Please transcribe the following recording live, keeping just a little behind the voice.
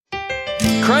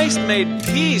Christ made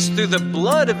peace through the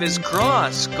blood of his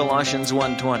cross, Colossians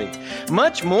 1:20.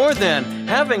 Much more then,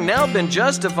 having now been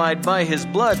justified by his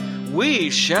blood, we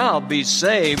shall be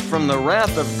saved from the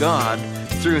wrath of God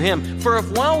through him. For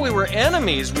if while we were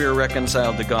enemies we were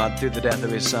reconciled to God through the death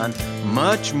of his Son,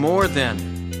 much more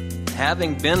then,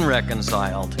 having been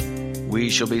reconciled, we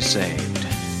shall be saved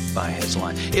by his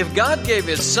life. If God gave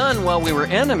his Son while we were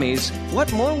enemies,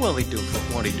 what more will he do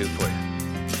for you?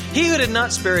 He who did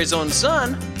not spare his own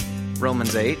Son,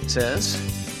 Romans 8 says,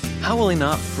 how will he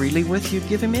not freely with you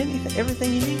give him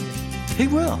everything you need? He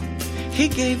will. He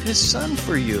gave his Son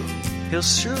for you. He'll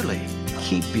surely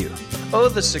keep you. Oh,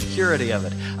 the security of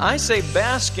it. I say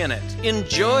bask in it.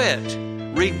 Enjoy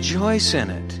it. Rejoice in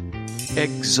it.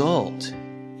 Exult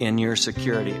in your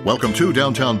security. Welcome to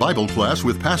Downtown Bible Class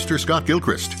with Pastor Scott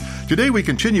Gilchrist. Today we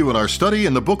continue in our study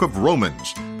in the book of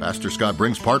Romans. Pastor Scott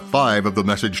brings part 5 of the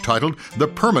message titled, The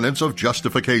Permanence of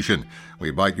Justification. We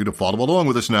invite you to follow along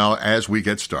with us now as we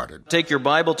get started. Take your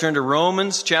Bible, turn to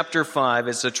Romans chapter 5.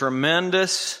 It's a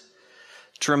tremendous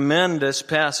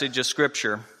passage of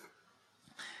Scripture.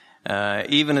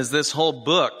 Even as this whole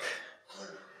book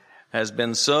has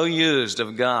been so used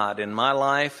of God in my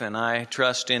life, and I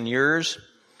trust in yours.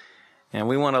 And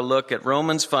we want to look at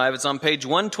Romans 5. It's on page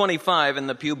 125 in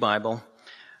the Pew Bible.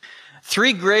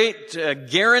 3 great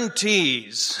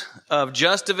guarantees of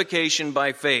justification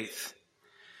by faith.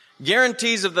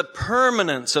 Guarantees of the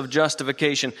permanence of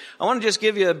justification. I want to just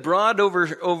give you a broad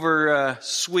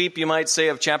sweep, you might say,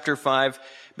 of chapter 5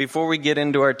 before we get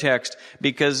into our text,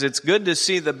 because it's good to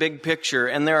see the big picture.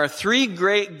 And there are 3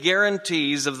 great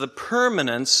guarantees of the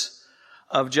permanence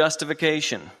of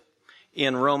justification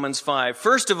in Romans 5.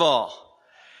 First of all,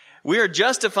 we are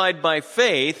justified by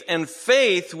faith, and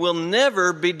faith will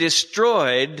never be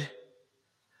destroyed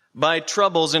by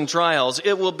troubles and trials.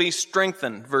 It will be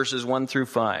strengthened, verses 1 through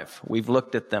 5. We've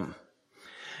looked at them.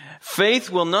 Faith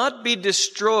will not be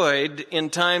destroyed in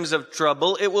times of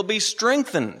trouble. It will be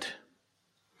strengthened.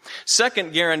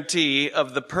 Second guarantee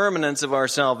of the permanence of our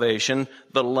salvation,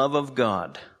 the love of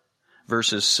God,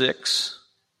 verses 6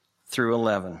 through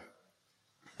 11.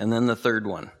 And then the third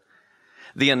one,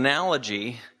 the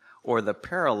analogy or the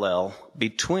parallel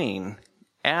between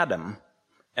Adam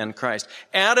and Christ.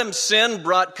 Adam's sin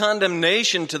brought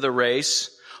condemnation to the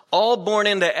race. All born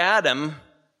into Adam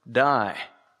die.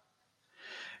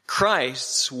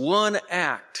 Christ's one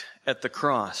act at the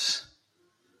cross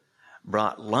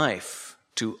brought life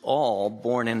to all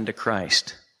born into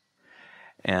Christ.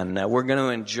 And we're going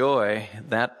to enjoy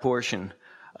that portion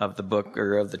of the book,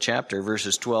 or of the chapter,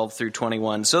 verses 12 through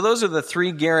 21. So those are the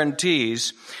 3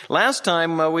 guarantees. Last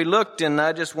time we looked, and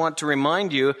I just want to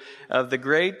remind you of the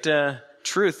great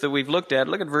truth that we've looked at.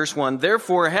 Look at verse 1.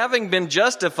 Therefore, having been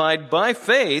justified by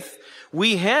faith,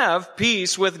 we have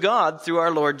peace with God through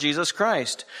our Lord Jesus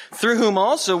Christ, through whom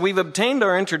also we've obtained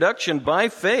our introduction by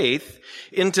faith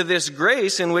into this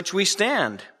grace in which we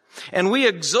stand. And we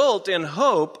exult in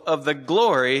hope of the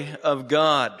glory of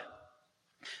God.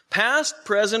 Past,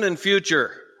 present, and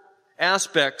future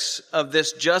aspects of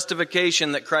this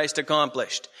justification that Christ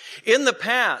accomplished. In the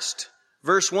past,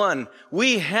 verse 1,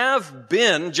 we have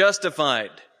been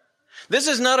justified. This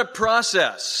is not a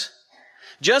process.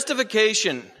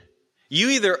 Justification, you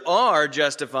either are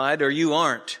justified or you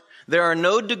aren't. There are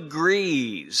no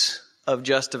degrees of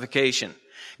justification.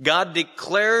 God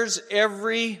declares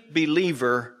every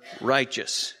believer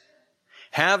righteous.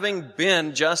 Having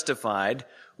been justified,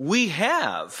 we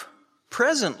have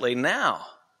presently now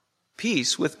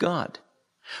peace with God.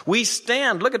 We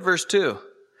stand, look at verse 2.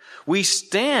 We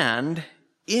stand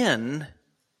in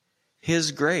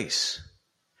His grace.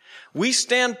 We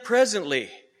stand presently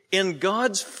in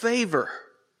God's favor.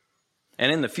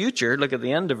 And in the future, look at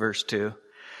the end of verse 2,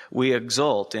 we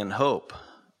exult in hope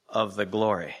of the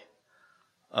glory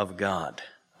of God.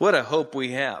 What a hope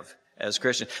we have as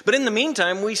Christians. But in the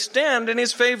meantime, we stand in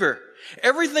His favor.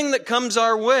 Everything that comes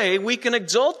our way, we can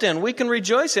exult in, we can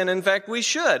rejoice in. In fact, we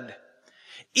should.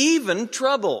 Even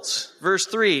troubles. Verse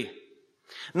 3.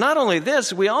 Not only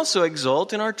this, we also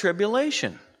exult in our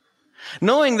tribulation,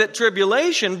 knowing that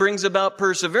tribulation brings about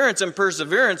perseverance, and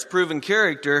perseverance, proven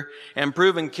character, and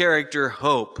proven character,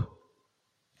 hope.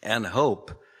 And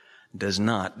hope does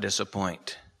not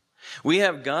disappoint. We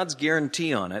have God's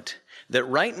guarantee on it that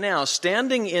right now,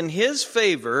 standing in His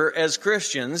favor as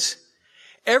Christians,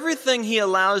 everything He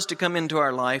allows to come into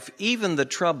our life, even the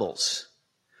troubles,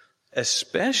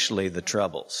 especially the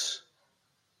troubles,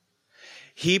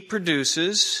 He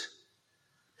produces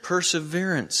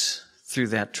perseverance through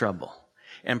that trouble.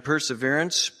 And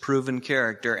perseverance, proven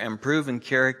character, and proven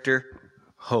character,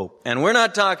 hope. And we're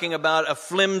not talking about a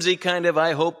flimsy kind of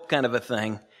I hope kind of a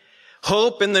thing.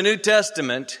 Hope in the New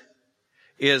Testament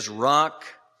is rock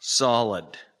solid.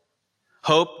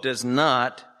 Hope does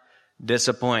not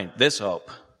disappoint. This hope,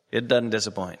 it doesn't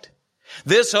disappoint.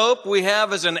 This hope we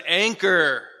have as an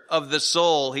anchor of the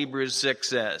soul, Hebrews 6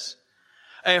 says.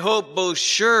 A hope both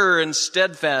sure and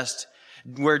steadfast,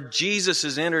 where Jesus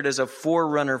is entered as a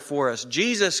forerunner for us.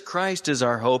 Jesus Christ is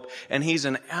our hope, and He's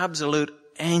an absolute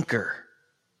anchor.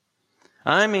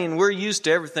 I mean, we're used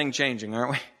to everything changing,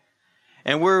 aren't we?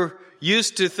 And we're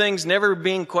used to things never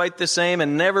being quite the same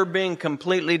and never being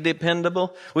completely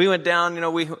dependable. We went down,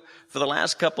 for the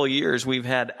last couple of years, we've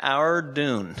had our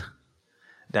dune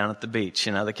down at the beach.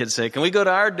 The kids say, can we go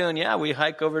to our dune? Yeah, we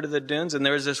hike over to the dunes, and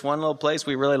there was this one little place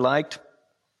we really liked,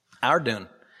 our dune,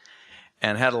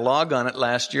 and had a log on it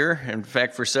last year, in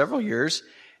fact, for several years.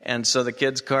 And so the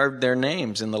kids carved their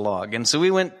names in the log. And so we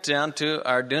went down to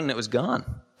our dune, and it was gone.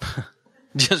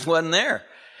 Just wasn't there.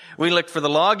 We looked for the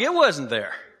log, it wasn't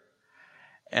there.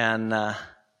 And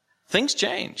things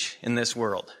change in this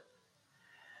world.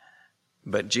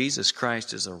 But Jesus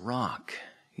Christ is a rock.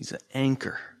 He's an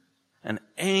anchor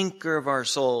of our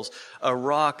souls, a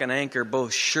rock, an anchor,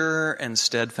 both sure and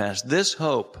steadfast. This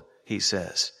hope, he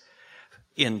says,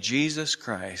 in Jesus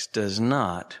Christ does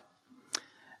not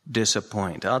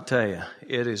disappoint. I'll tell you,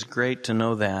 it is great to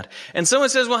know that. And someone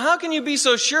says, well, how can you be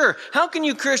so sure? How can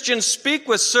you Christians speak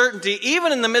with certainty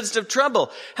even in the midst of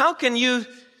trouble? How can you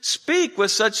speak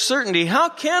with such certainty? How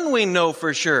can we know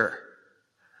for sure?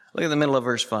 Look at the middle of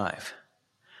verse 5.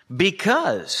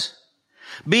 Because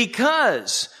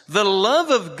the love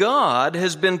of God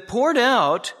has been poured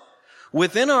out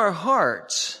within our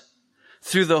hearts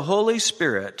through the Holy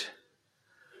Spirit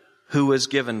who was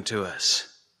given to us.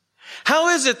 How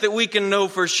is it that we can know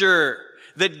for sure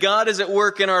that God is at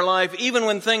work in our life even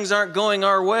when things aren't going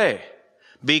our way?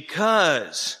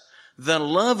 Because the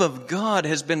love of God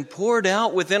has been poured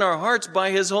out within our hearts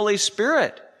by His Holy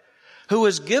Spirit who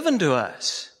was given to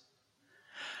us.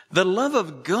 The love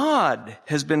of God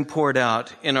has been poured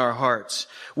out in our hearts.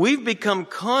 We've become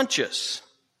conscious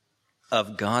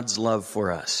of God's love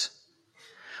for us.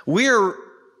 We're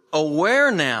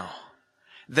aware now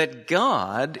that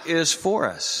God is for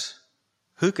us.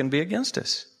 Who can be against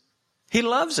us? He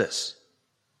loves us.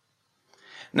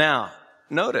 Now,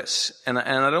 notice, and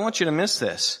I don't want you to miss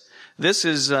this. This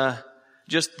is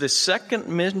just the second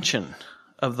mention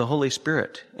of the Holy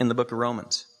Spirit in the book of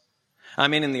Romans. I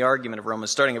mean, in the argument of Romans,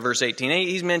 starting at verse 18.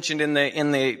 He's mentioned in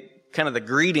the kind of the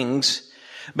greetings.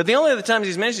 But the only other times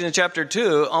he's mentioned in chapter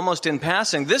 2, almost in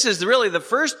passing, this is really the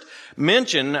first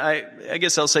mention, I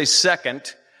guess I'll say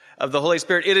second, of the Holy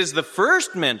Spirit. It is the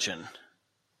first mention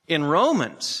in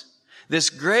Romans, this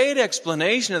great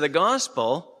explanation of the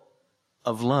gospel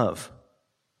of love.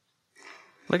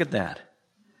 Look at that.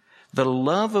 The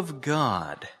love of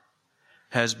God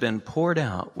has been poured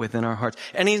out within our hearts.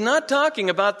 And he's not talking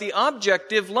about the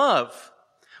objective love,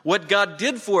 what God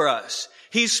did for us.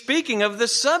 He's speaking of the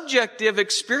subjective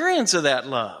experience of that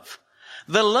love.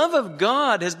 The love of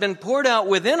God has been poured out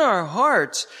within our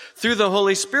hearts through the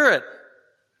Holy Spirit.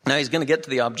 Now he's going to get to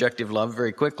the objective love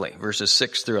very quickly, verses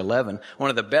 6 through 11, one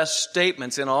of the best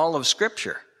statements in all of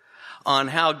Scripture on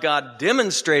how God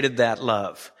demonstrated that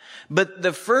love. But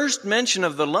the first mention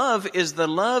of the love is the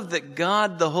love that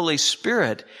God, the Holy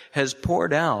Spirit, has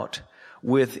poured out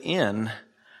within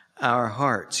our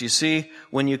hearts. You see,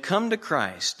 when you come to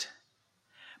Christ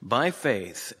by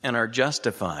faith and are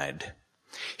justified,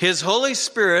 His Holy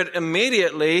Spirit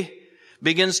immediately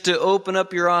begins to open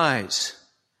up your eyes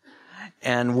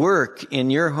and work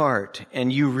in your heart,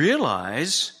 and you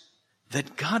realize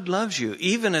that God loves you,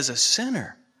 even as a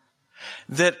sinner.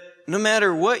 That no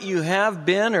matter what you have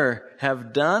been or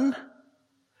have done,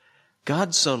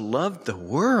 God so loved the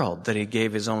world that He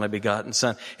gave His only begotten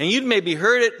Son. And you'd maybe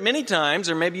heard it many times,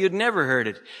 or maybe you'd never heard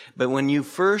it. But when you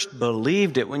first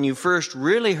believed it, when you first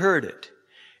really heard it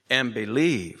and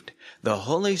believed, the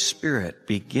Holy Spirit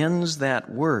begins that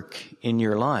work in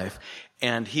your life.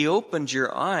 And He opens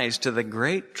your eyes to the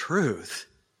great truth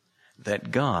that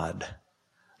God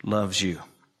loves you.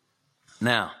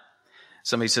 Now,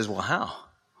 somebody says, well, how?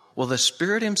 Well, the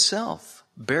Spirit Himself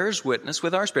bears witness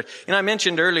with our spirit. I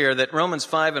mentioned earlier that Romans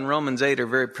 5 and Romans 8 are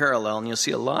very parallel, and you'll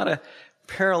see a lot of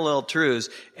parallel truths.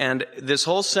 And this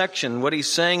whole section, what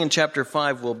he's saying in chapter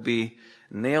 5, will be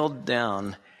nailed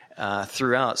down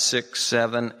throughout 6,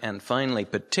 7, and finally,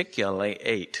 particularly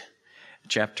 8.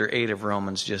 Chapter 8 of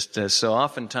Romans, just so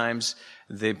oftentimes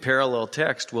the parallel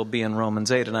text will be in Romans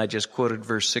 8, and I just quoted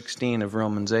verse 16 of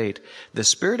Romans 8. The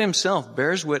Spirit Himself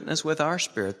bears witness with our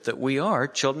spirit that we are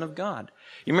children of God.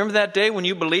 You remember that day when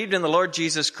you believed in the Lord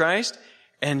Jesus Christ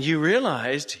and you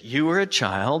realized you were a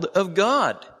child of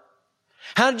God?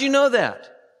 How did you know that?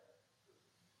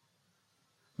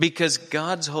 Because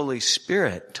God's Holy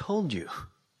Spirit told you.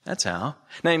 That's how.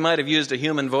 Now, he might have used a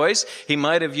human voice. He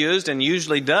might have used, and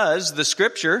usually does, the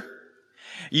Scripture.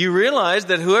 You realize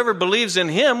that whoever believes in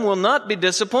him will not be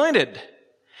disappointed.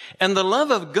 And the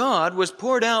love of God was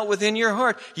poured out within your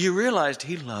heart. You realized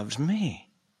he loves me.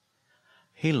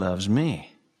 He loves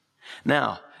me.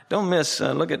 Now, don't miss,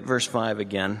 look at verse 5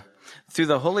 again. Through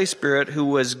the Holy Spirit who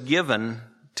was given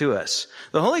to us.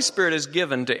 The Holy Spirit is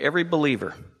given to every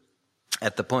believer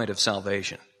at the point of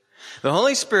salvation. The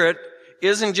Holy Spirit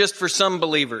isn't just for some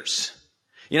believers.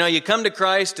 You know, you come to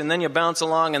Christ and then you bounce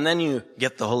along and then you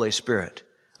get the Holy Spirit.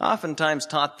 Oftentimes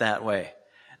taught that way.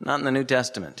 Not in the New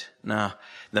Testament. No.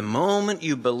 The moment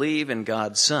you believe in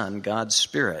God's Son, God's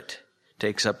Spirit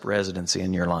takes up residency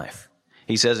in your life.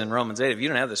 He says in Romans 8, if you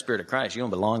don't have the Spirit of Christ, you don't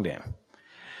belong to him.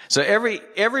 So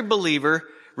every believer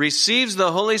receives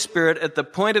the Holy Spirit at the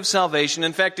point of salvation.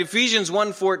 In fact, Ephesians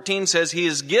 1:14 says he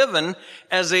is given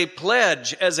as a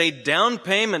pledge, as a down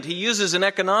payment. He uses an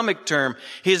economic term.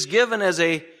 He is given as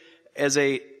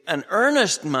an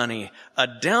earnest money, a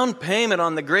down payment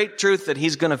on the great truth that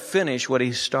he's going to finish what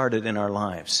he started in our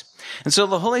lives. And so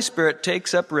the Holy Spirit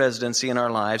takes up residency in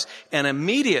our lives, and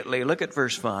immediately, look at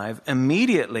verse 5,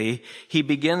 immediately he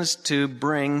begins to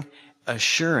bring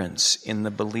assurance in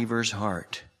the believer's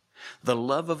heart. The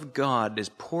love of God is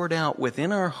poured out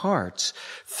within our hearts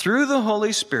through the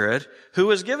Holy Spirit who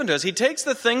is given to us. He takes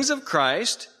the things of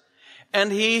Christ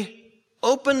and he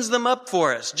opens them up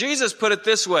for us. Jesus put it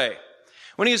this way.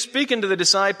 When he was speaking to the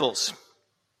disciples,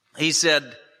 he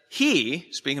said,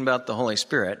 speaking about the Holy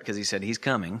Spirit, because he said he's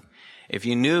coming. If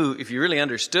you really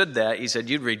understood that, he said,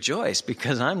 you'd rejoice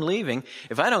because I'm leaving.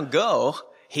 If I don't go,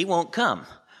 he won't come.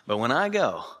 But when I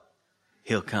go,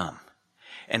 he'll come.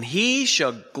 And he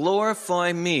shall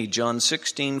glorify me, John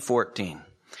 16:14.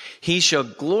 He shall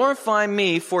glorify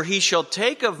me, for he shall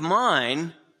take of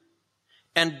mine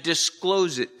and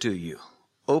disclose it to you.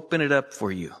 Open it up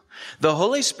for you. The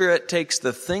Holy Spirit takes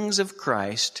the things of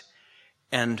Christ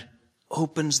and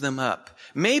opens them up.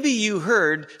 Maybe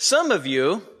some of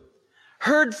you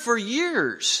heard for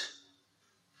years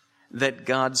that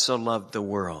God so loved the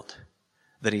world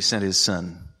that he sent his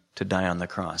Son to die on the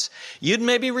cross. You'd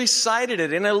maybe recited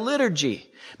it in a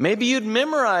liturgy. Maybe you'd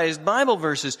memorized Bible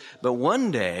verses, but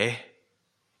one day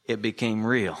it became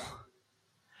real.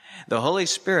 The Holy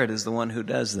Spirit is the one who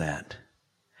does that.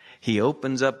 He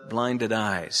opens up blinded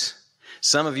eyes.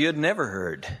 Some of you had never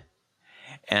heard.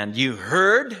 And you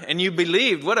heard and you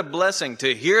believed. What a blessing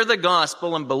to hear the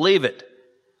gospel and believe it.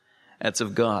 That's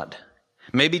of God.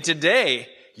 Maybe today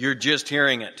you're just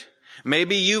hearing it.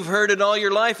 Maybe you've heard it all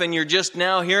your life and you're just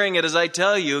now hearing it as I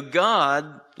tell you.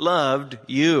 God loved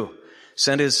you,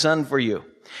 sent his Son for you.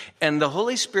 And the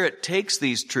Holy Spirit takes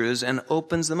these truths and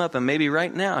opens them up. And maybe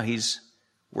right now he's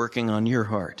working on your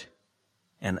heart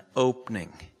and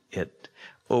opening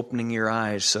your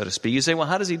eyes, so to speak. You say, well,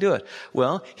 how does he do it?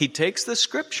 Well, he takes the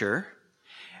Scripture,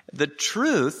 the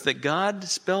truth that God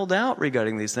spelled out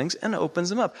regarding these things, and opens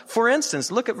them up. For instance,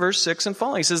 look at verse 6 and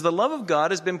following. He says, the love of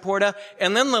God has been poured out,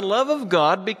 and then the love of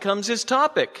God becomes his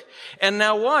topic. And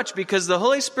now watch, because the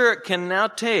Holy Spirit can now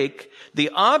take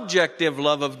the objective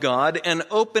love of God and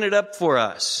open it up for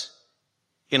us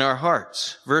in our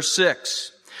hearts. Verse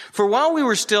 6, for while we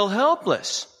were still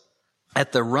helpless,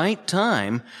 at the right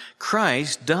time,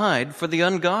 Christ died for the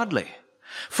ungodly.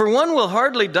 For one will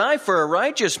hardly die for a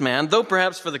righteous man, though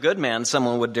perhaps for the good man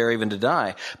someone would dare even to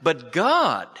die. But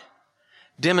God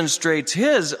demonstrates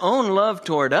his own love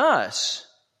toward us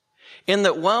in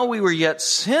that while we were yet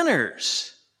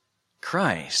sinners,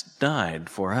 Christ died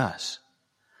for us.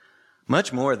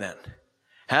 Much more then,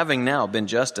 having now been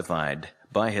justified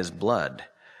by his blood,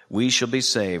 we shall be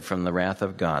saved from the wrath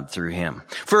of God through him.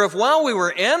 For if while we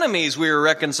were enemies we were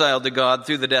reconciled to God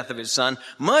through the death of his Son,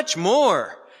 much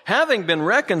more, having been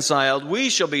reconciled, we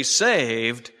shall be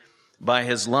saved by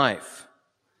his life.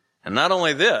 And not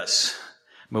only this,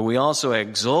 but we also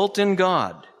exult in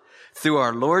God through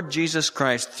our Lord Jesus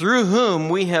Christ, through whom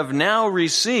we have now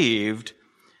received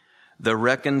the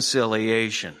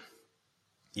reconciliation.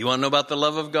 You want to know about the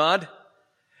love of God?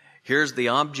 Here's the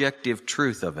objective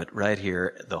truth of it right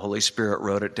here. The Holy Spirit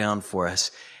wrote it down for us.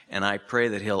 And I pray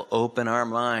that he'll open our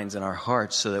minds and our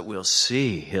hearts so that we'll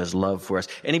see his love for us.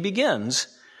 And he begins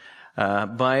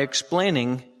by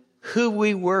explaining who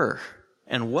we were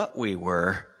and what we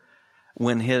were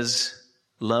when his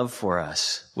love for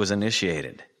us was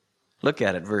initiated. Look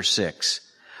at it, verse 6.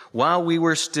 While we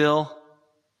were still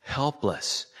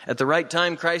helpless. At the right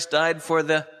time, Christ died for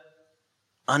the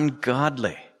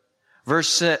ungodly.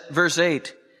 Verse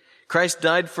 8, Christ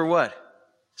died for what?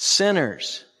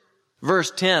 Sinners.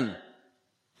 Verse 10,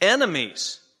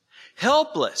 enemies,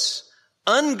 helpless,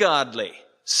 ungodly,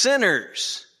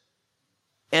 sinners,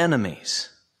 enemies.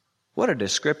 What a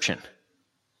description.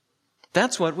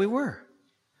 That's what we were.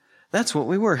 That's what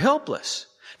we were, helpless.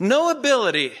 No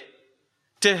ability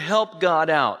to help God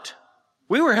out.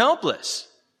 We were helpless.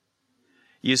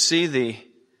 You see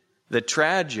the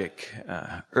tragic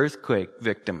earthquake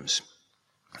victims.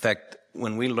 In fact,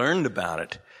 when we learned about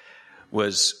it,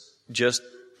 was just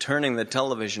turning the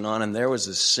television on, and there was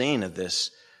a scene of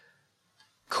this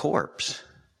corpse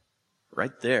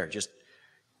right there, just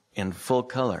in full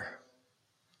color.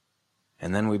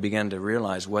 And then we began to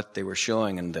realize what they were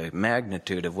showing and the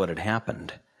magnitude of what had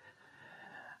happened.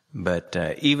 But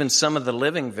even some of the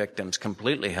living victims,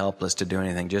 completely helpless to do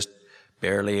anything, just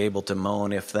barely able to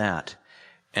moan, if that,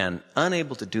 and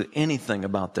unable to do anything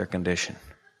about their condition.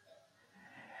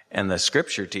 And the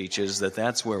Scripture teaches that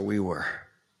that's where we were.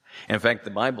 In fact, the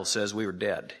Bible says we were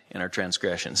dead in our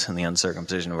transgressions and the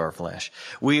uncircumcision of our flesh.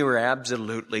 We were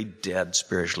absolutely dead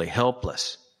spiritually,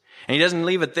 helpless. And he doesn't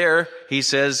leave it there. He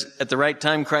says, at the right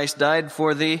time, Christ died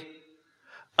for the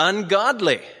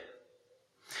ungodly.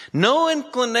 No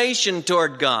inclination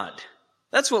toward God.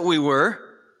 That's what we were.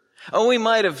 Oh, we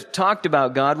might have talked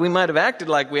about God. We might have acted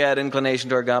like we had inclination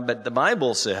toward God, but the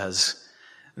Bible says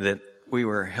that we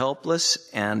were helpless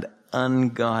and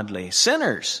ungodly.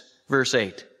 Sinners, verse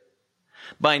 8.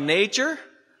 By nature,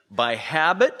 by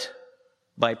habit,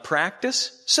 by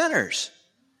practice, sinners.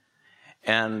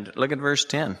 And look at verse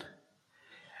 10.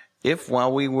 If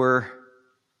while we were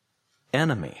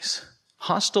enemies,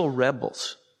 hostile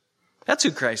rebels, that's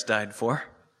who Christ died for.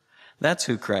 That's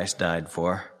who Christ died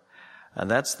for.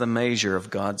 That's the measure of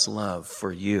God's love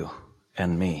for you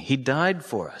and me. He died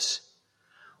for us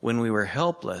when we were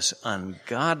helpless,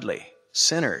 ungodly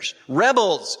sinners,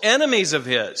 rebels, enemies of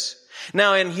His.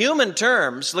 Now, in human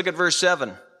terms, look at verse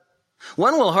 7.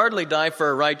 One will hardly die for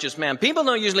a righteous man. People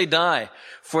don't usually die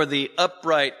for the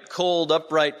upright, cold,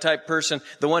 upright type person,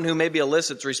 the one who maybe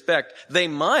elicits respect. They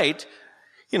might,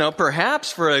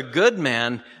 perhaps for a good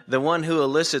man, the one who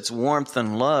elicits warmth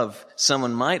and love,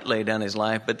 someone might lay down his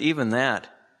life, but even that.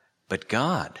 But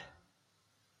God,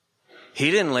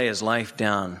 He didn't lay His life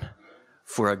down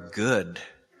for a good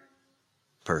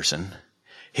person.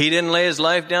 He didn't lay His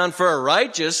life down for a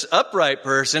righteous, upright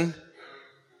person.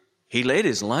 He laid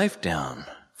His life down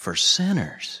for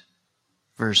sinners.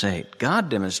 Verse 8, God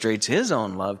demonstrates His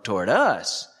own love toward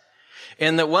us,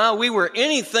 in that while we were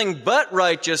anything but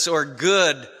righteous or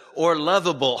good or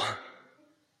lovable,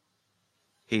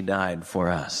 He died for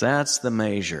us. That's the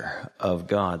measure of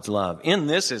God's love. In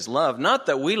this is love, not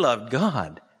that we loved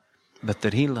God, but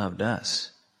that He loved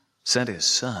us, sent His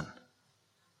Son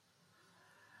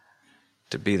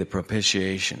to be the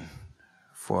propitiation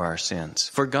for our sins.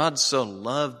 For God so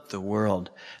loved the world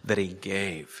that He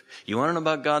gave. You want to know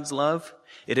about God's love?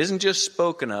 It isn't just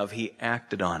spoken of, He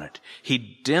acted on it.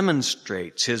 He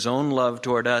demonstrates His own love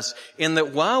toward us in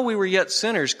that while we were yet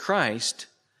sinners, Christ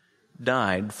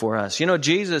died for us.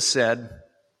 Jesus said,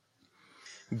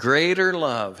 greater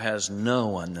love has no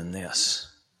one than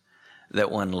this,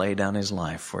 that one lay down his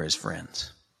life for his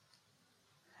friends.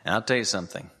 And I'll tell you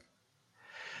something.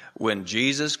 When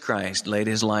Jesus Christ laid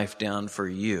His life down for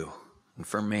you and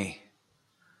for me,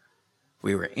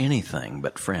 we were anything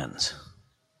but friends.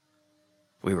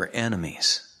 We were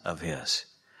enemies of His.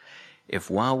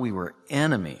 If while we were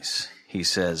enemies, He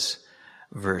says,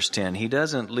 verse 10, He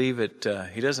doesn't leave it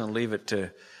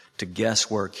to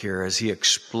guesswork here as He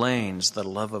explains the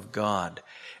love of God.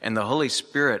 And the Holy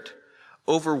Spirit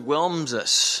overwhelms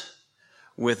us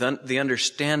with the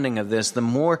understanding of this.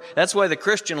 That's why the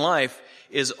Christian life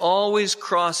is always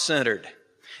cross-centered.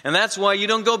 And that's why you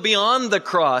don't go beyond the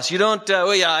cross. You don't,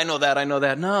 I know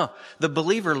that. No, the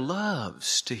believer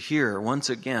loves to hear once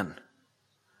again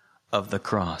of the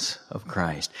cross of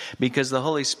Christ, because the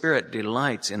Holy Spirit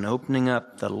delights in opening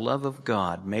up the love of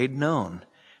God made known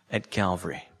at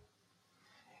Calvary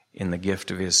in the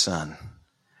gift of His Son.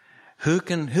 Who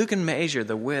can measure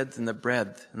the width and the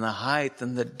breadth and the height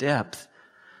and the depth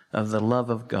of the love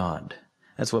of God?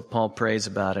 That's what Paul prays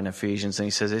about in Ephesians. And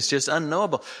he says it's just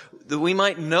unknowable. We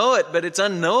might know it, but it's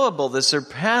unknowable, the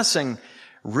surpassing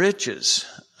riches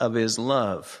of His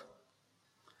love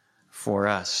for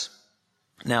us.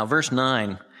 Now, verse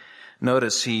 9,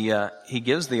 notice he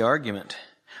gives the argument.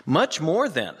 Much more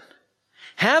then,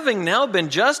 having now been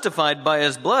justified by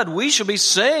His blood, we shall be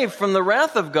saved from the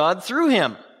wrath of God through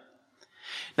Him.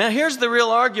 Now, here's the real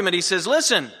argument. He says,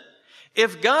 listen,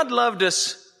 If God loved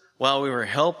us while we were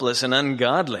helpless and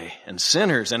ungodly and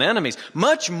sinners and enemies,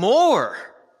 much more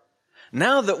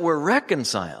now that we're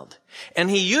reconciled. And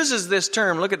he uses this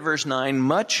term, look at verse 9,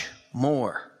 much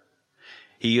more.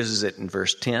 He uses it in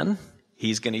verse 10.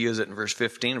 He's going to use it in verse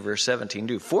 15 and verse 17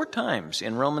 too. 4 times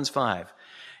in Romans 5,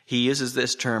 he uses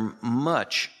this term,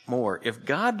 much more. If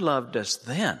God loved us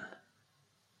then,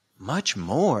 much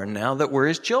more now that we're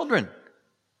his children.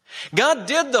 God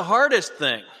did the hardest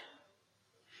thing.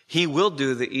 He will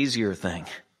do the easier thing.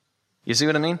 You see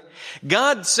what I mean?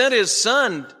 God sent his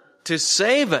Son to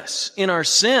save us in our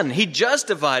sin. He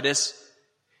justified us.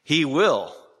 He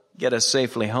will get us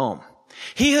safely home.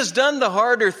 He has done the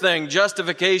harder thing,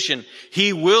 justification.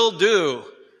 He will do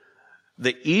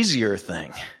the easier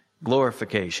thing,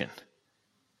 glorification.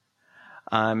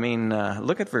 I mean,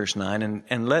 look at verse 9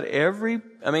 and let every,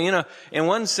 in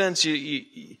one sense,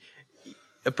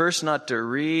 a person ought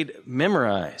to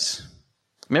memorize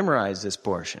this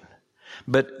portion.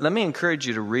 But let me encourage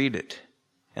you to read it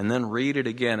and then read it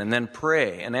again and then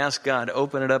pray and ask God,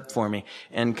 open it up for me,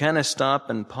 and kind of stop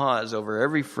and pause over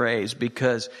every phrase,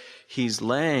 because he's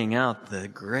laying out the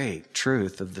great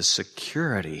truth of the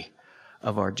security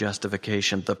of our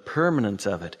justification, the permanence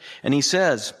of it. And he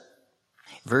says,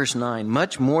 verse 9,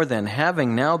 much more than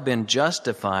having now been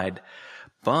justified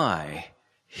by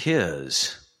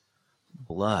his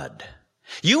blood.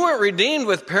 You weren't redeemed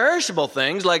with perishable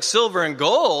things like silver and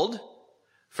gold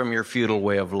from your feudal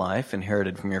way of life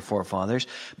inherited from your forefathers,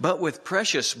 but with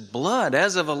precious blood,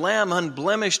 as of a lamb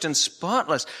unblemished and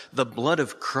spotless, the blood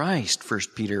of Christ,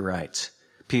 Peter writes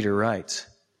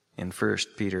in 1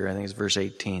 Peter, I think it's verse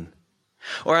 18.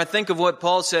 Or I think of what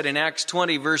Paul said in Acts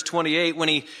 20, verse 28, when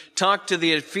he talked to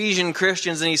the Ephesian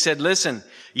Christians and he said, listen,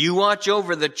 you watch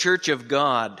over the church of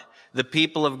God, the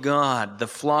people of God, the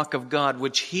flock of God,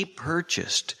 which he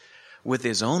purchased with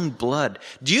his own blood.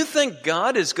 Do you think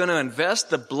God is going to invest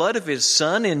the blood of his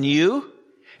Son in you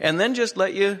and then just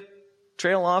let you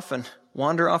trail off and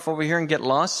wander off over here and get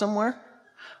lost somewhere?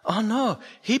 Oh no,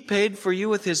 he paid for you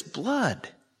with his blood.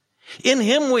 In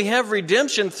him we have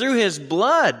redemption through his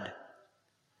blood.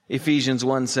 Ephesians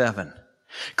 1:7.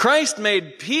 Christ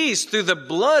made peace through the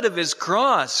blood of his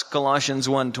cross, Colossians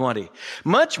 1:20.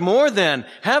 Much more then,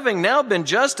 having now been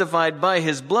justified by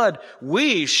his blood,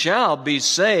 we shall be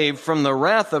saved from the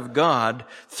wrath of God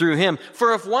through him.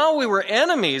 For if while we were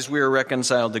enemies we were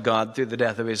reconciled to God through the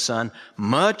death of his Son,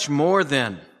 much more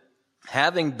then,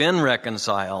 having been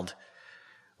reconciled,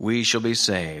 we shall be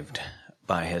saved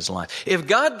by his life. If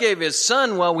God gave his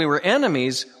Son while we were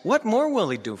enemies, what more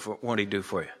won't he do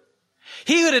for you?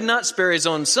 He who did not spare his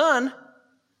own Son,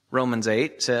 Romans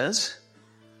 8 says,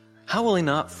 how will he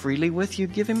not freely with you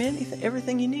give him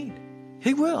everything you need?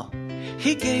 He will.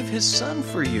 He gave his Son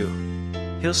for you.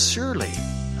 He'll surely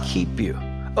keep you.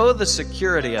 Oh, the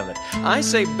security of it. I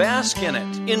say bask in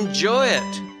it. Enjoy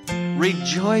it.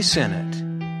 Rejoice in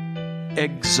it.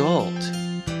 Exult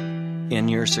in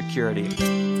your security.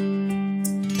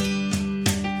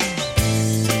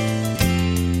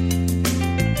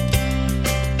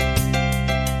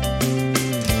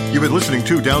 You've been listening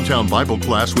to Downtown Bible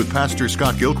Class with Pastor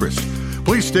Scott Gilchrist.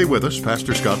 Please stay with us.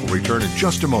 Pastor Scott will return in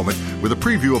just a moment with a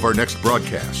preview of our next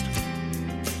broadcast.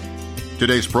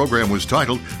 Today's program was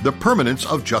titled, The Permanence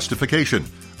of Justification,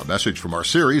 a message from our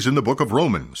series in the book of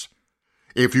Romans.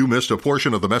 If you missed a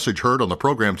portion of the message heard on the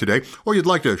program today, or you'd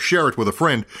like to share it with a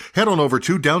friend, head on over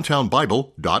to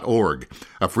downtownbible.org.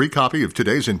 A free copy of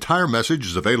today's entire message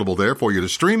is available there for you to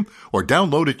stream or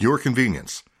download at your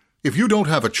convenience. If you don't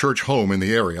have a church home in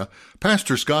the area,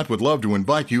 Pastor Scott would love to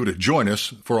invite you to join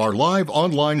us for our live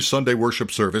online Sunday worship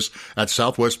service at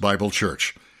Southwest Bible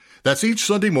Church. That's each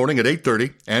Sunday morning at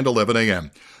 8:30 and 11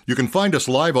 a.m. You can find us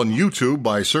live on YouTube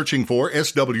by searching for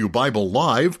SW Bible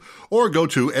Live, or go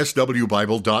to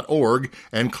swbible.org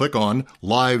and click on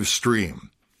Live Stream.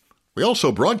 We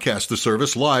also broadcast the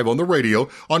service live on the radio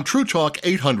on True Talk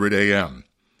 800 AM.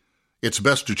 It's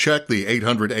best to check the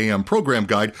 800 AM program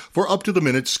guide for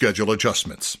up-to-the-minute schedule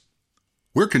adjustments.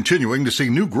 We're continuing to see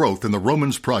new growth in the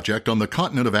Romans Project on the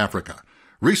continent of Africa.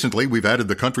 Recently, we've added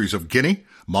the countries of Guinea,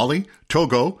 Mali,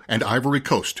 Togo, and Ivory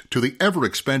Coast to the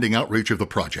ever-expanding outreach of the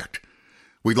project.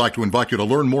 We'd like to invite you to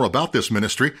learn more about this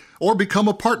ministry or become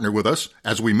a partner with us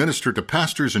as we minister to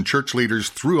pastors and church leaders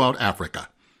throughout Africa.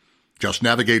 Just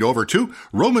navigate over to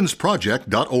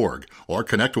romansproject.org or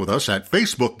connect with us at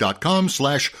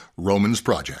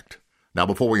facebook.com/romansproject. Now,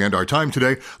 before we end our time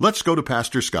today, let's go to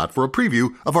Pastor Scott for a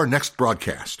preview of our next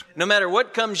broadcast. No matter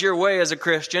what comes your way as a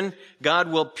Christian,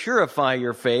 God will purify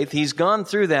your faith. He's gone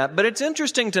through that. But it's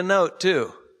interesting to note,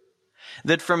 too,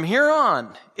 that from here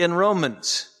on in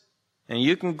Romans, and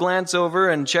you can glance over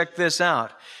and check this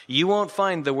out, you won't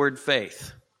find the word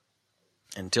faith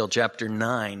until chapter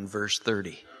 9, verse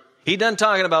 30. He done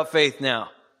talking about faith now.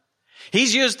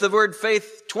 He's used the word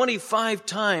faith 25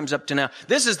 times up to now.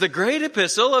 This is the great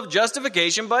epistle of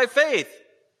justification by faith.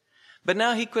 But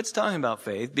now he quits talking about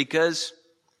faith because,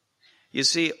 you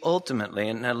see, ultimately,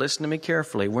 and now listen to me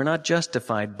carefully, we're not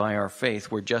justified by our faith.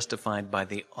 We're justified by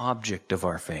the object of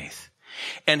our faith.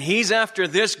 And he's after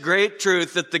this great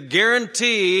truth that the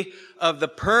guarantee of the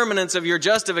permanence of your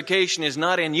justification is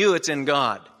not in you, it's in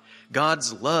God.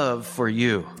 God's love for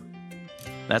you.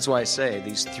 That's why I say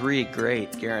these three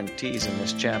great guarantees in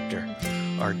this chapter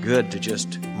are good to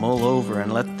just mull over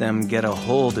and let them get a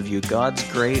hold of you. God's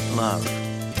great love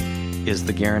is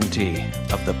the guarantee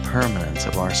of the permanence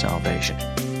of our salvation.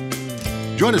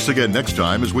 Join us again next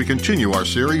time as we continue our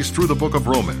series through the book of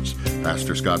Romans.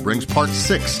 Pastor Scott brings part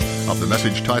 6 of the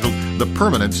message titled, The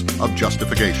Permanence of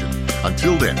Justification.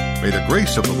 Until then, may the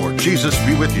grace of the Lord Jesus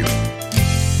be with you.